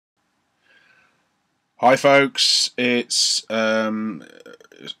Hi folks, it's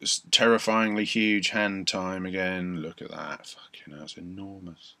terrifyingly huge hand time again. Look at that, fucking hell, it's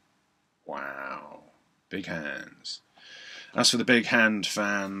enormous. Wow, big hands. As for the big hand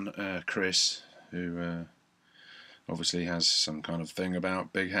fan, Chris, who obviously has some kind of thing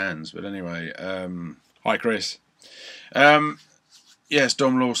about big hands. But anyway, hi Chris. Yes,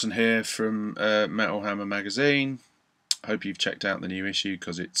 Dom Lawson here from Metal Hammer magazine. Hope you've checked out the new issue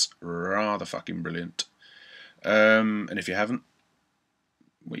because it's rather fucking brilliant. And if you haven't,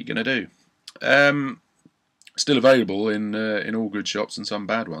 what are you going to do? Still available in all good shops and some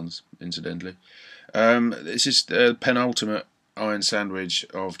bad ones, incidentally. This is the penultimate Iron Sandwich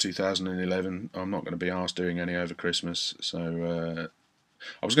of 2011. I'm not going to be asked doing any over Christmas, so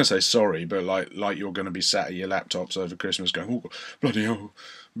I was going to say sorry, but like you're going to be sat at your laptops over Christmas going, oh, bloody hell,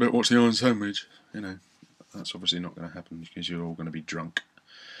 but what's the Iron Sandwich? You know, that's obviously not going to happen because you're all going to be drunk.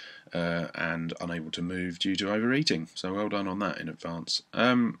 And unable to move due to overeating. So well done on that in advance.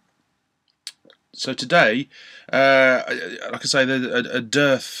 So today, like I say, there's a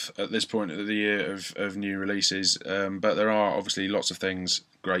dearth at this point of the year of new releases, but there are obviously lots of things,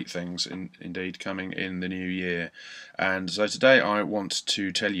 great things indeed, coming in the new year. And so today I want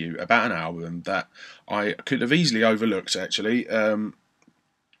to tell you about an album that I could have easily overlooked, actually.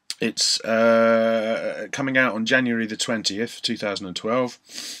 It's coming out on January the 20th, 2012.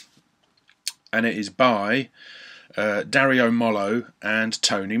 And it is by Dario Mollo and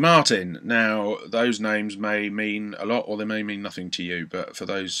Tony Martin. Now, those names may mean a lot, or they may mean nothing to you, but for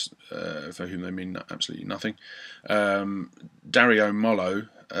those for whom they mean absolutely nothing, Dario Mollo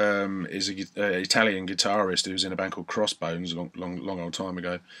is an Italian guitarist who was in a band called Crossbones a long old time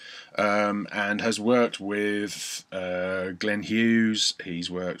ago, and has worked with Glenn Hughes.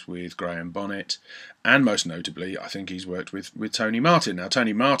 He's worked with Graham Bonnet, and most notably, I think he's worked with Tony Martin. Now,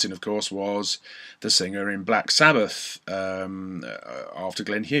 Tony Martin, of course, was the singer in Black Sabbath after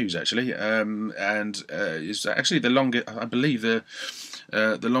Glenn Hughes, actually, and is actually the longest, I believe, the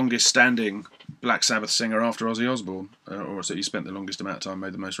longest-standing Black Sabbath singer after Ozzy Osbourne, or so he spent the longest amount of time,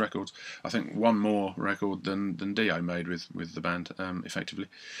 made the most records. I think one more record than Dio made with the band, effectively.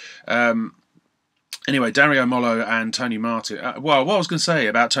 Anyway, Dario Mollo and Tony Martin. Well, what I was going to say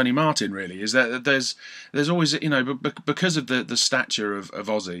about Tony Martin really is that there's always, you know, because of the stature of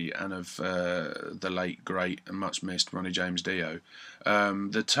Ozzy and of the late great and much missed Ronnie James Dio,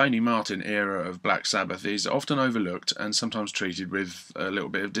 the Tony Martin era of Black Sabbath is often overlooked and sometimes treated with a little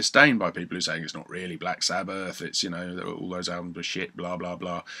bit of disdain by people who are saying it's not really Black Sabbath. It's, you know, all those albums are shit, blah blah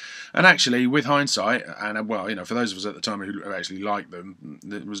blah. And actually, with hindsight, and well, you know, for those of us at the time who actually liked them,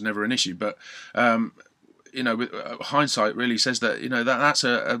 it was never an issue, but you know, hindsight really says that, you know, that's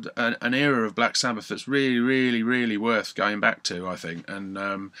an era of Black Sabbath that's really worth going back to, I think. And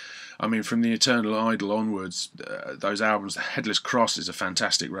I mean, from the Eternal Idol onwards, those albums, The Headless Cross is a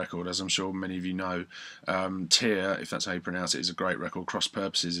fantastic record, as I'm sure many of you know. Tear, if that's how you pronounce it, is a great record. Cross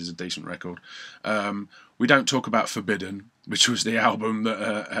Purposes is a decent record. We don't talk about Forbidden, which was the album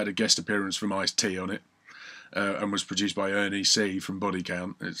that had a guest appearance from Ice-T on it. And was produced by Ernie C from Body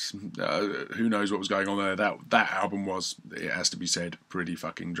Count. It's who knows what was going on there. That album was, it has to be said, pretty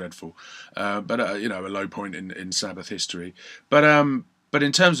fucking dreadful. But you know, a low point in Sabbath history. But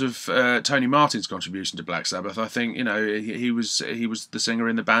in terms of Tony Martin's contribution to Black Sabbath, I think, you know, he was the singer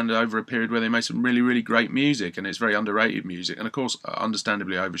in the band over a period where they made some really great music, and it's very underrated music, and of course,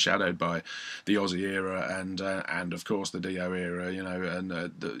 understandably overshadowed by the Ozzy era and of course the Dio era, you know, and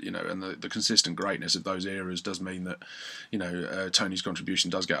the consistent greatness of those eras does mean that, you know, Tony's contribution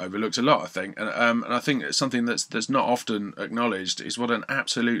does get overlooked a lot, I think, and I think something that's not often acknowledged is what an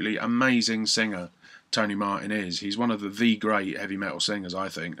absolutely amazing singer Tony Martin is. He's one of the great heavy metal singers, I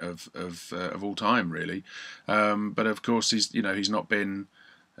think, of all time, really. But of course, he's not been.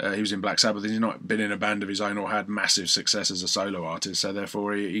 He was in Black Sabbath. He's not been in a band of his own or had massive success as a solo artist. So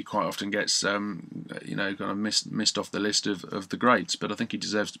therefore, he quite often gets you know, kind of missed off the list of the greats. But I think he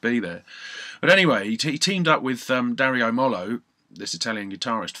deserves to be there. But anyway, he teamed up with Dario Mollo, this Italian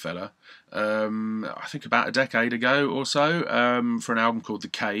guitarist fella, I think about a decade ago or so, for an album called The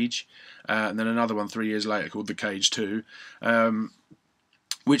Cage. And then another one 3 years later called The Cage 2,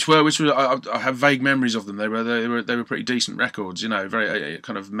 which were I have vague memories of them. They were pretty decent records, you know, very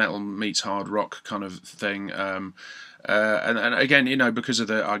kind of metal meets hard rock kind of thing. And again, you know, because of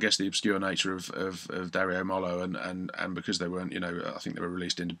the obscure nature of Dario Mollo and because they weren't, you know, I think they were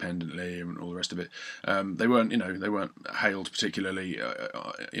released independently and all the rest of it. They weren't hailed particularly,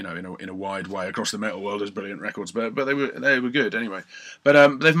 you know, in a wide way across the metal world as brilliant records, but they were good anyway.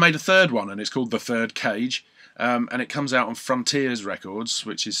 But they've made a third one, and it's called The Third Cage. and it comes out on Frontiers Records,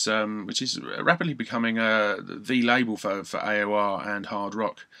 which is rapidly becoming the label for AOR and hard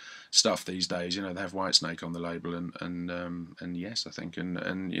rock stuff these days. You know, they have Whitesnake on the label, and Yes, I think,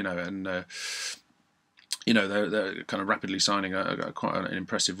 and you know, and you know, they're kind of rapidly signing quite an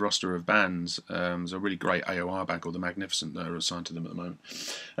impressive roster of bands. There's a really great AOR band called The Magnificent that are assigned to them at the moment.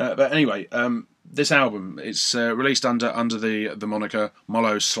 But anyway, this album, it's released under the moniker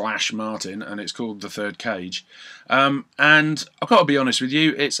Mollo/Martin, and it's called The Third Cage. And I've got to be honest with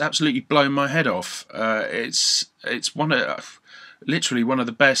you, it's absolutely blown my head off. It's literally one of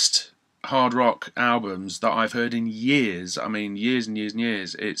the best hard rock albums that I've heard in years. I mean, years and years and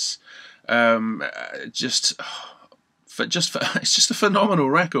years. It's it's just a phenomenal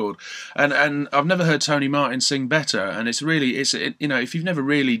record, and I've never heard Tony Martin sing better. And it's you know, if you've never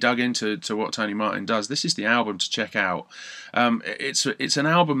really dug into what Tony Martin does, this is the album to check out. It's an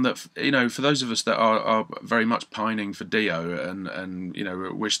album that, you know, for those of us that are very much pining for Dio, and you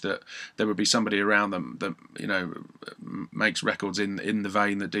know, wish that there would be somebody around them that, you know, makes records in the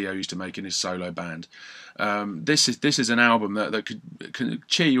vein that Dio used to make in his solo band. This is an album that could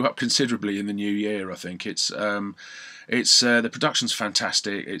cheer you up considerably in the new year. I think it's the production's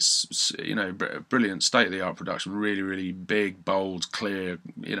fantastic. It's, you know, brilliant state of the art production, really big, bold, clear,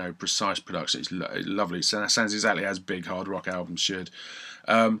 you know, precise production. It's lovely. It sounds exactly as big hard rock albums should.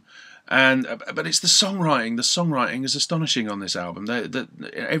 But it's the songwriting. The songwriting is astonishing on this album.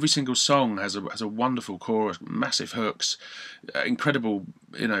 Every single song has a wonderful chorus, massive hooks, incredible,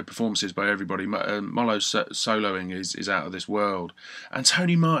 you know, performances by everybody. Mollo's soloing is out of this world, and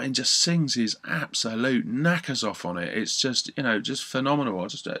Tony Martin just sings his absolute knackers off on it. It's just, you know, just phenomenal.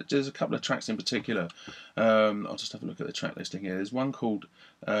 There's a couple of tracks in particular. I'll just have a look at the track listing here. There's one called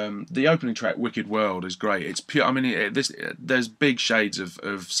the opening track, "Wicked World," is great. It's pure. I mean, there's big shades of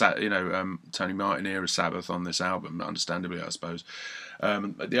you know, Tony Martin era Sabbath on this album, understandably, I suppose.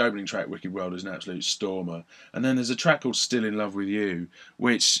 The opening track, "Wicked World," is an absolute stormer. And then there's a track called "Still in Love with You,"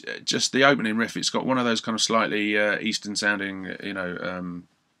 which, just the opening riff, it's got one of those kind of slightly Eastern sounding, you know,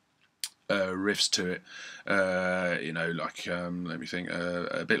 riffs to it, you know, like let me think,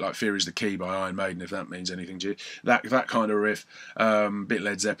 a bit like "Fear Is the Key" by Iron Maiden, if that means anything to you. That kind of riff, bit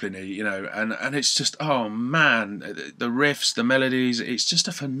Led Zeppelin-y, you know, and it's just, oh man, the riffs, the melodies, it's just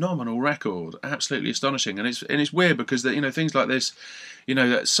a phenomenal record, absolutely astonishing. And it's weird because you know, things like this, you know,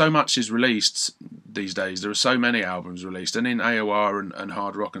 that so much is released these days. There are so many albums released, and in AOR and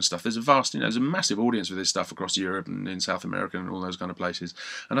hard rock and stuff, there's a vast, you know, there's a massive audience for this stuff across Europe and in South America and all those kind of places.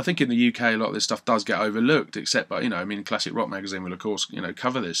 And I think in the UK, a lot of this stuff does get overlooked, except by, you know, I mean, Classic Rock Magazine will of course, you know,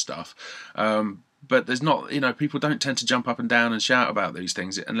 cover this stuff. But there's not, you know, people don't tend to jump up and down and shout about these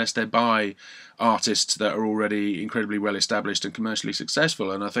things unless they're by artists that are already incredibly well established and commercially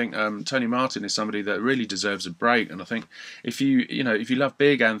successful. And I think Tony Martin is somebody that really deserves a break. And I think if you love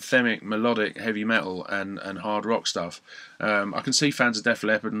big anthemic melodic heavy metal and hard rock stuff, I can see fans of Def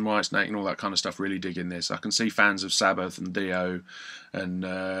Leppard and Whitesnake and all that kind of stuff really digging this. I can see fans of Sabbath and Dio and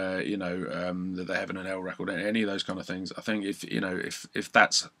you know, the Heaven and Hell record, any of those kind of things. I think if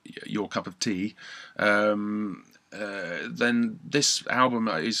that's your cup of tea, then this album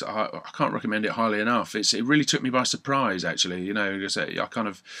is, I can't recommend it highly enough. It really took me by surprise, actually. You know, I kind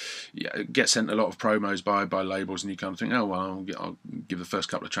of get sent a lot of promos by labels, and you kind of think, oh well, I'll give the first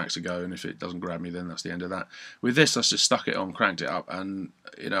couple of tracks a go, and if it doesn't grab me, then that's the end of that. With this, I just stuck it on, cranked it up, and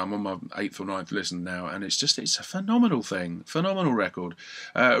you know, I'm on my 8th or 9th listen now, and it's a phenomenal thing, phenomenal record,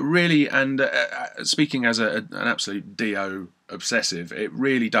 really. And speaking as an absolute Dio obsessive, it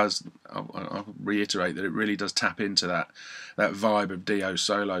really does, I'll reiterate that it really does tap into that vibe of Dio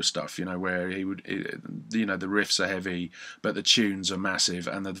solo stuff, you know, where you know, the riffs are heavy but the tunes are massive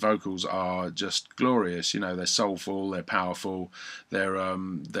and the vocals are just glorious. You know, they're soulful, they're powerful, they're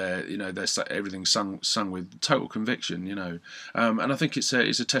you know, they're everything's sung with total conviction, you know. And I think it's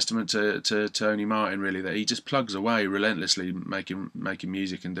a testament to Tony Martin, really, that he just plugs away relentlessly making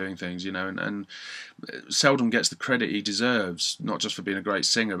music and doing things, you know, and seldom gets the credit he deserves, not just for being a great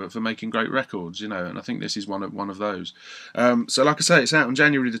singer but for making great records, you know. And I think this is one of those. So like I say, it's out on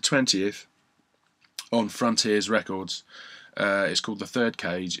January the 20th on Frontiers Records. It's called The Third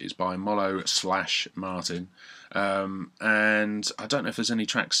Cage. It's by Mollo/Martin. And I don't know if there's any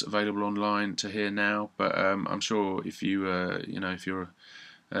tracks available online to hear now, but I'm sure if you you know, if you're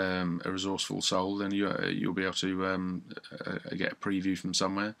a resourceful soul, then you'll be able to get a preview from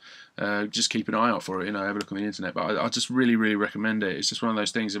somewhere. Just keep an eye out for it, have a look on the internet. But I just really, really recommend it. It's just one of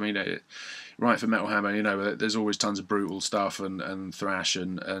those things. I mean, right for Metal Hammer, there's always tons of brutal stuff and thrash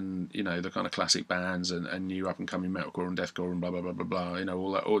and the kind of classic bands and new up and coming metalcore and deathcore and blah blah blah blah blah.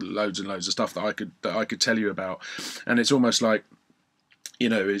 All loads and loads of stuff that I could tell you about, and it's almost like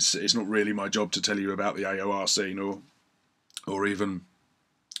it's not really my job to tell you about the AOR scene or even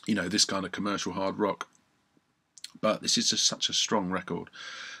this kind of commercial hard rock. But this is just such a strong record.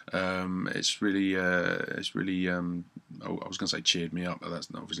 It's really I was going to say cheered me up, but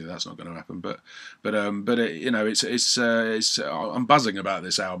that's not going to happen. But I'm buzzing about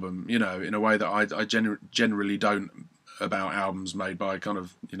this album, in a way that I generally don't about albums made by kind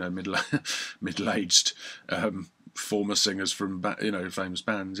of middle-aged former singers from famous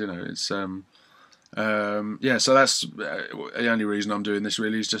bands. It's so that's the only reason I'm doing this,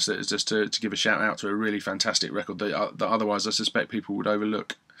 really, is just to give a shout out to a really fantastic record that otherwise I suspect people would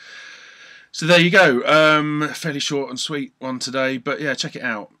overlook. So there you go, fairly short and sweet one today, but yeah, check it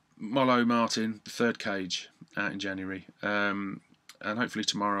out. Mollo Martin, The Third Cage, out in January, and hopefully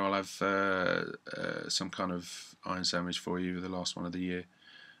tomorrow I'll have some kind of iron sandwich for you, the last one of the year.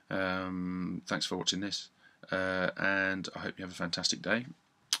 Thanks for watching this, and I hope you have a fantastic day.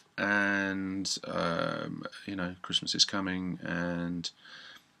 And Christmas is coming, and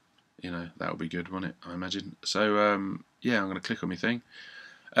that'll be good, won't it, I imagine. So I'm going to click on my thing.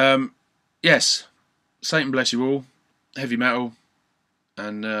 Yes, Satan bless you all, heavy metal,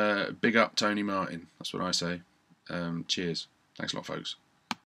 and big up Tony Martin. That's what I say. Cheers. Thanks a lot, folks.